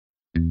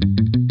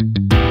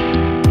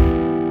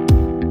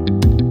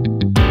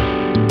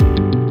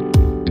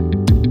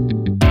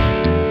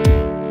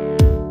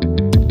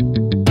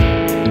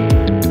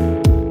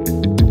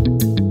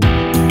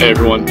Hey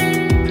everyone,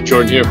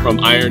 Jordan here from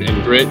Iron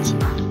and Grit,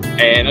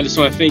 and I just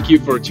want to thank you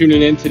for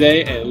tuning in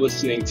today and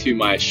listening to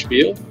my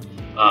spiel.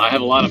 I have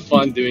a lot of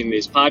fun doing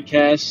these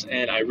podcasts,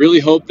 and I really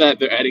hope that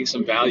they're adding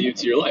some value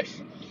to your life.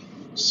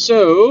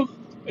 So,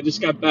 I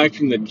just got back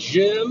from the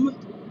gym.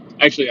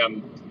 Actually,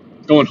 I'm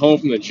going home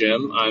from the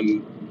gym.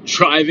 I'm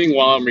driving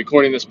while I'm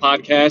recording this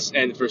podcast,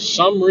 and for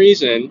some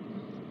reason,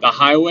 the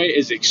highway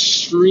is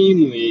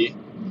extremely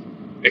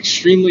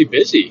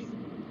busy.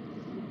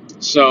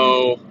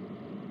 So,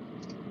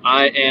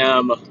 I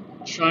am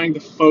trying to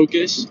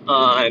focus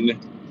on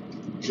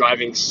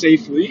driving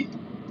safely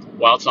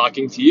while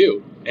talking to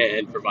you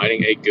and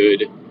providing a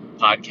good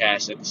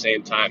podcast at the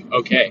same time.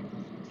 Okay,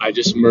 I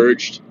just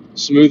merged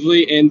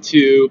smoothly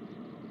into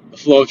the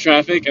flow of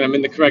traffic and I'm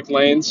in the correct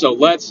lane. So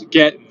let's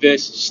get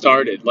this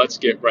started. Let's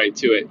get right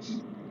to it.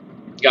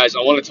 Guys,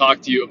 I want to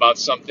talk to you about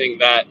something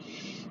that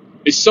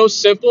is so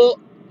simple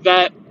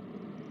that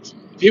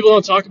people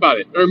don't talk about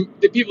it, or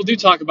people do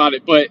talk about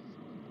it, but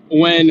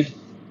when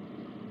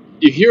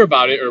you hear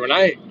about it, or when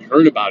I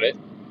heard about it,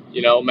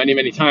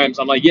 many times,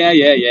 I'm like, yeah,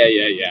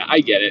 I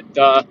get it.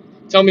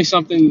 Tell me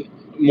something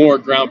more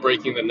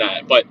groundbreaking than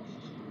that. But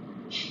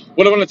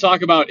what I want to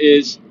talk about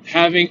is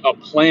having a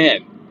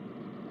plan.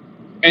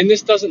 And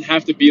this doesn't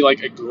have to be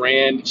like a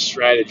grand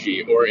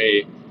strategy or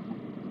an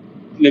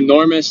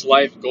enormous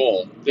life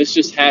goal. This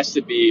just has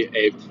to be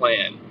a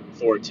plan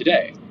for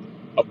today,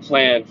 a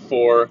plan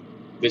for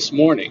this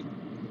morning,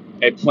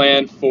 a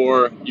plan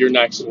for your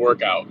next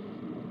workout.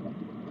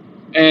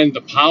 And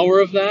the power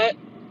of that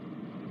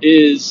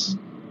is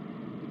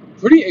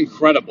pretty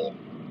incredible.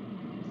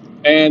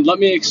 And let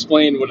me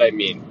explain what I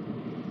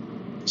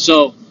mean.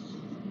 So,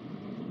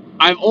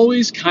 I've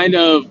always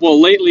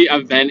lately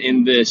I've been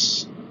in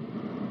this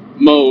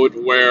mode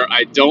where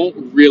I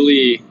don't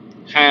really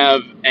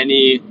have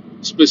any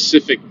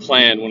specific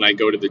plan when I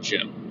go to the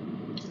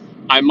gym.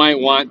 I might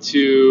want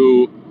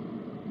to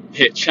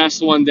hit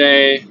chest one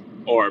day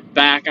or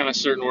back on a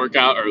certain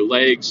workout or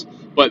legs,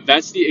 but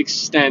that's the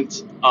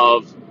extent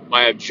of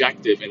my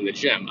objective in the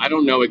gym. I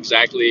don't know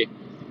exactly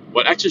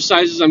what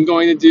exercises I'm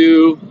going to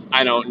do.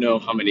 I don't know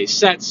how many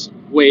sets,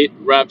 weight,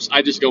 reps.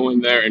 I just go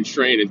in there and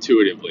train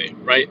intuitively,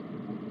 right?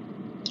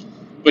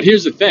 But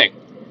here's the thing.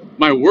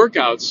 My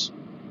workouts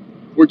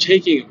were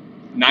taking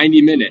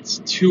 90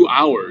 minutes, 2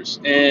 hours,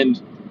 and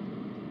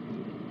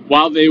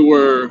while they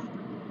were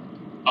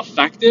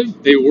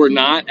effective, they were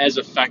not as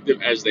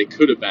effective as they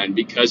could have been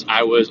because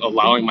I was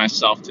allowing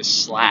myself to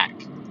slack.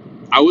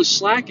 I was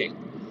slacking.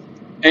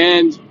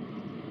 And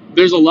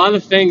there's a lot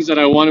of things that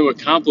I want to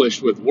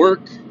accomplish with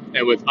work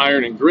and with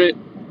Iron and Grit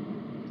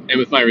and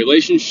with my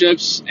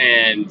relationships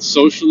and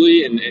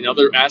socially and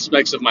other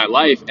aspects of my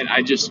life, and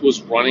I just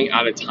was running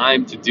out of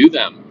time to do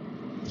them.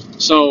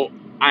 So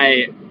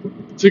I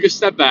took a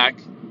step back,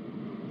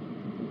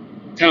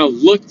 kind of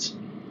looked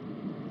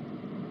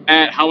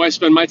at how I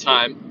spend my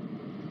time,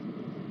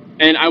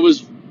 and I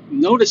was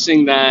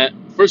noticing that,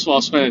 first of all, I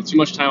was spending too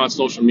much time on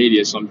social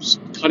media, so I'm just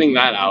cutting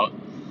that out.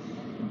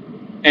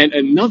 And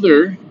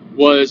another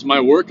was my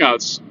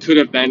workouts could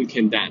have been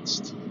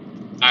condensed.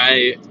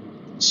 I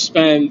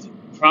spend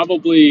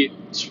probably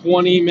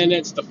 20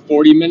 minutes to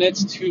 40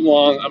 minutes too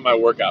long on my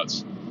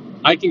workouts.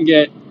 I can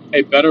get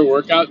a better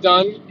workout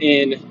done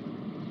in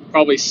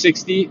probably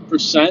 60%,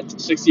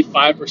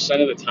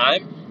 65% of the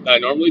time that I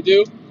normally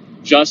do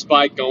just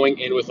by going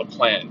in with a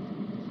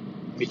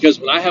plan. Because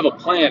when I have a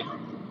plan,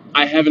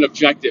 I have an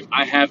objective,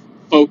 I have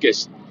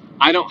focus.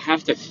 I don't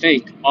have to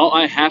think. All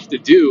I have to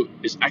do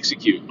is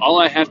execute.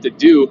 All I have to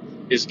do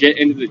is get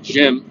into the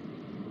gym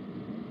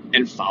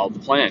and follow the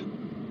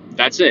plan.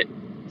 That's it.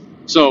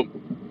 So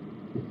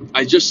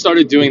I just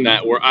started doing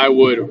that where I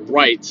would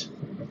write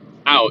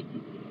out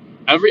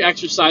every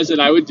exercise that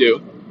I would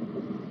do.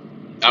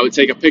 I would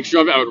take a picture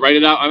of it. I would write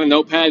it out on a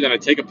notepad. Then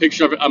I'd take a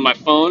picture of it on my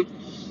phone.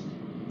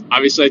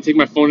 Obviously, I'd take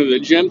my phone to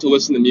the gym to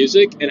listen to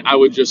music. And I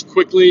would just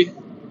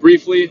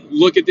briefly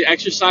look at the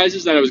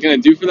exercises that I was going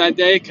to do for that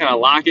day, kind of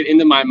lock it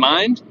into my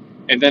mind.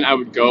 And then I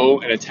would go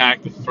and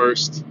attack the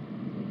first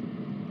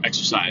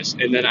exercise.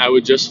 And then I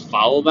would just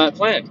follow that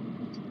plan.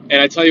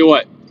 And I tell you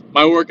what,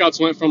 my workouts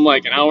went from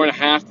like an hour and a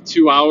half to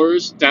 2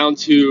 hours down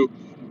to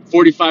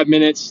 45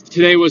 minutes.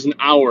 Today was an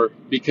hour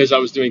because I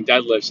was doing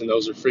deadlifts, and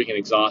those are freaking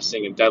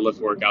exhausting, and deadlift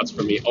workouts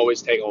for me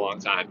always take a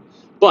long time.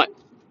 But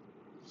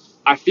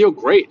I feel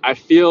great. I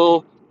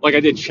feel like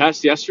I did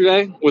chest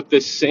yesterday with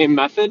this same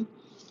method,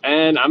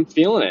 and I'm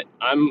feeling it.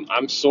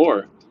 I'm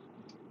sore.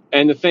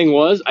 And the thing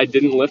was, I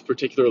didn't lift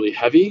particularly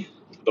heavy.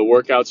 The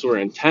workouts were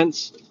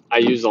intense. I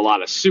used a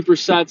lot of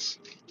supersets,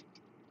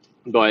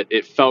 but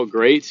it felt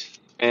great.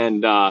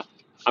 And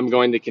I'm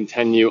going to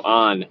continue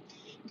on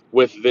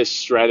with this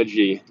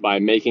strategy by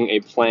making a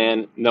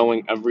plan,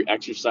 knowing every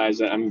exercise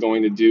that I'm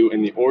going to do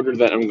in the order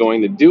that I'm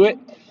going to do it,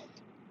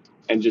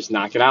 and just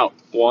knock it out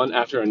one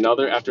after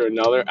another,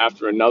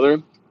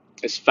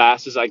 as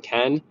fast as I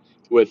can,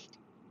 with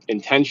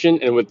intention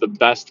and with the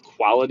best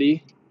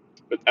quality,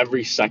 with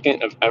every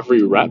second of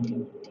every rep,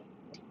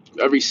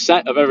 every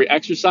set of every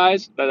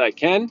exercise that I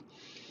can.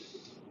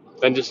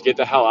 then just get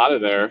the hell out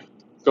of there,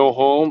 go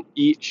home,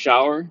 eat,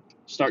 shower,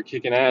 start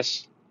kicking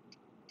ass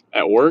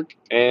at work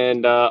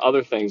and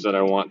other things that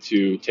I want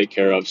to take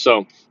care of.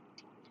 So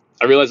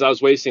I realized I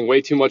was wasting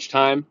way too much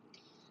time.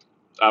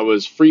 I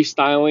was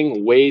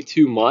freestyling way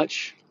too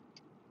much.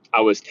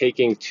 I was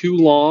taking too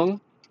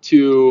long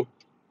to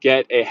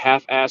get a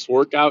half-ass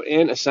workout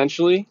in,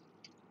 essentially.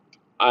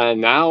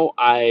 And now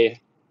I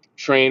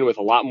train with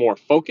a lot more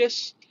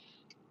focus,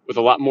 with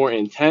a lot more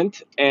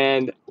intent,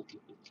 and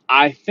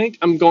I think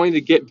I'm going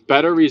to get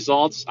better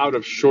results out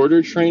of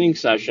shorter training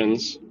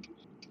sessions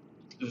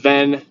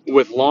than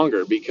with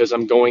longer, because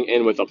I'm going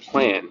in with a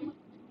plan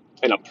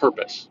and a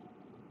purpose.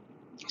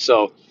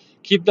 So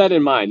keep that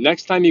in mind.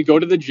 Next time you go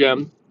to the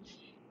gym,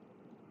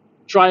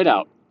 try it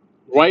out.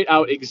 Write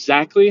out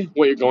exactly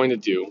what you're going to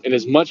do in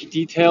as much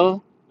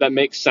detail that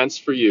makes sense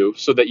for you,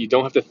 so that you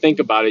don't have to think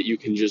about it. You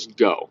can just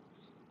go.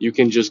 You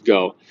can just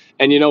go.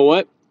 And you know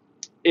what?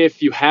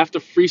 If you have to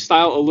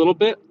freestyle a little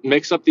bit,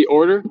 mix up the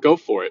order, go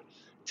for it.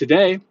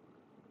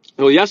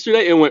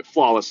 Yesterday it went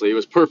flawlessly. It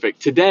was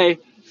perfect. Today,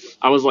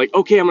 I was like,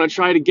 okay, I'm going to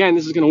try it again.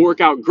 This is going to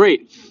work out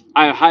great.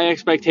 I have high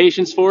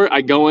expectations for it.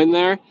 I go in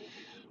there.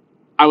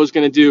 I was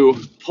going to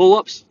do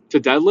pull-ups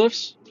to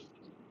deadlifts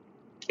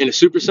in a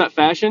superset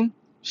fashion.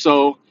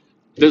 So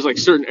there's like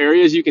certain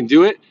areas you can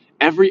do it.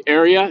 Every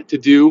area to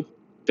do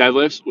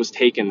deadlifts was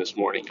taken this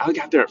morning. I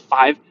got there at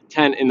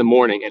 5:10 in the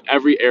morning, and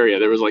every area,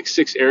 there was like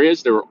 6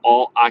 areas, they were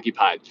all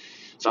occupied.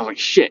 So I was like,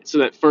 shit.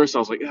 So at first I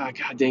was like, oh,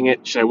 God dang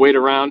it. Should I wait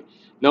around?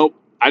 Nope.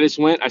 I just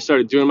went. I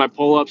started doing my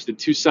pull-ups, did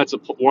 2 sets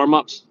of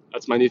warm-ups.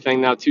 That's my new thing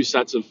now, 2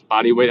 sets of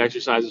body weight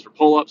exercises for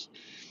pull-ups,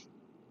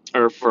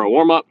 or for a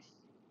warm-up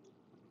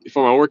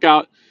before my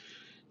workout.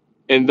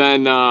 And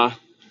then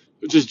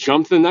just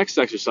jumped to the next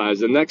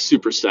exercise, the next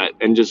superset,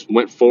 and just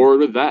went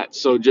forward with that.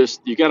 So just,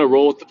 you got to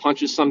roll with the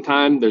punches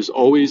sometime. There's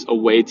always a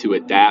way to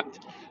adapt.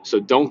 So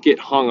don't get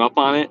hung up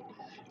on it.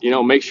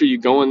 Make sure you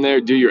go in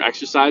there, do your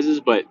exercises,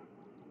 but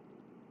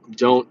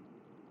don't,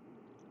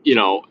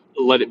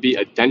 let it be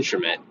a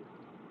detriment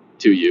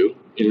to you.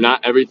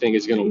 Not everything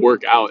is going to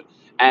work out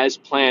as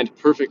planned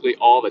perfectly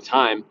all the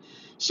time.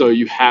 So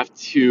you have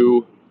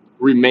to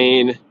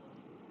remain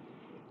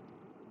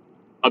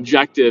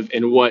objective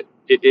in what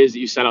it is that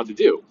you set out to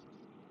do.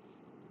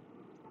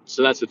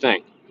 So that's the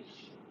thing.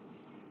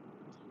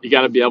 You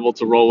got to be able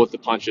to roll with the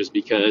punches,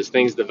 because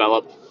things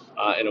develop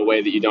in a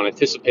way that you don't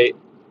anticipate.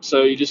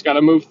 So you just got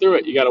to move through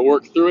it. You got to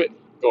work through it,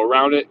 go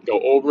around it, go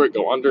over it,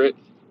 go under it,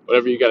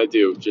 whatever you got to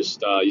do.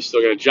 Just you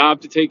still got a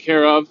job to take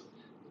care of,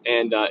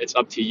 and it's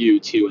up to you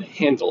to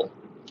handle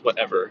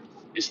whatever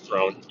is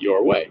thrown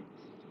your way.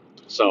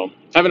 So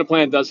having a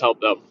plan does help,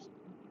 though,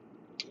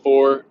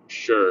 for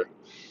sure.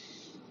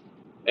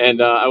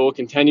 And I will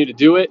continue to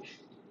do it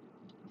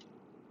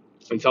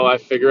until I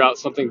figure out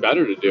something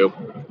better to do.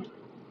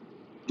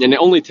 And it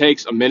only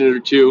takes a minute or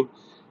two,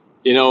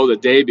 the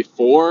day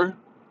before.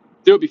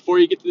 Do it before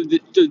you get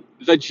to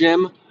the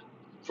gym,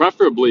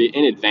 preferably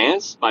in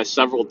advance by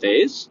several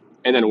days,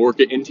 and then work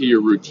it into your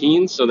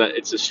routine so that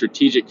it's a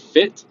strategic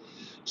fit,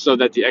 so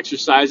that the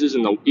exercises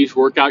and each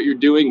workout you're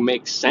doing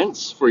makes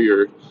sense for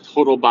your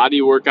total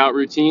body workout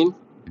routine.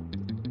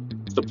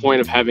 The point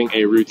of having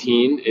a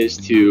routine is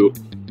to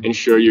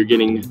ensure you're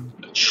getting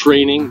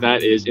training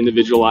that is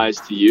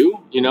individualized to you,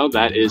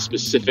 that is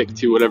specific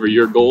to whatever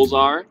your goals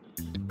are,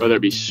 whether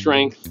it be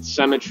strength,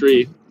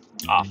 symmetry,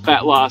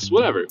 fat loss,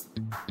 whatever.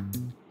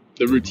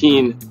 The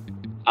routine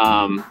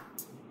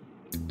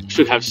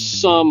should have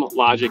some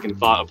logic and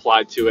thought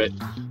applied to it,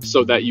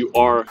 so that you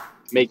are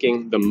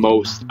making the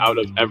most out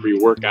of every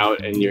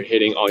workout and you're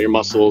hitting all your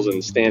muscles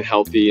and staying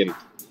healthy and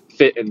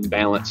fit and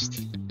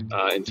balanced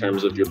in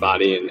terms of your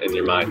body and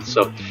your mind.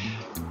 So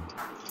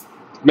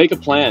make a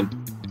plan.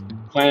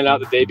 Plan it out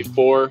the day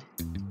before.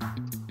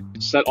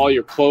 Set all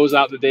your clothes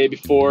out the day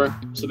before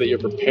so that you're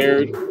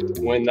prepared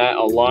when that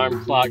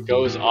alarm clock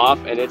goes off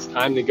and it's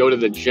time to go to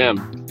the gym.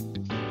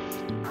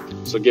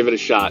 So give it a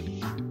shot.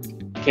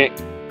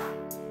 Can't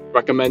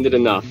recommend it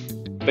enough.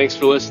 Thanks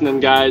for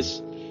listening,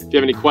 guys. If you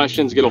have any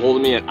questions, get a hold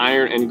of me at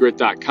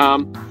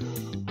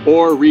ironandgrit.com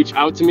or reach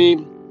out to me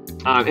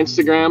on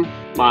Instagram.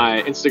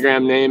 My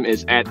Instagram name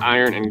is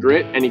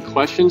 @ironandgrit. Any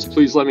questions,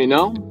 please let me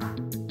know.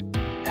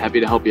 Happy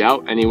to help you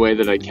out any way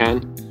that I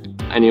can.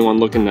 Anyone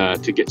looking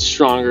to get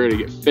stronger, to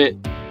get fit,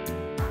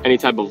 any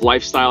type of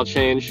lifestyle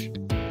change,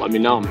 let me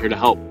know. I'm here to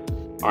help.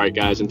 All right,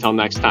 guys, until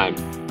next time,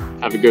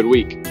 have a good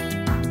week.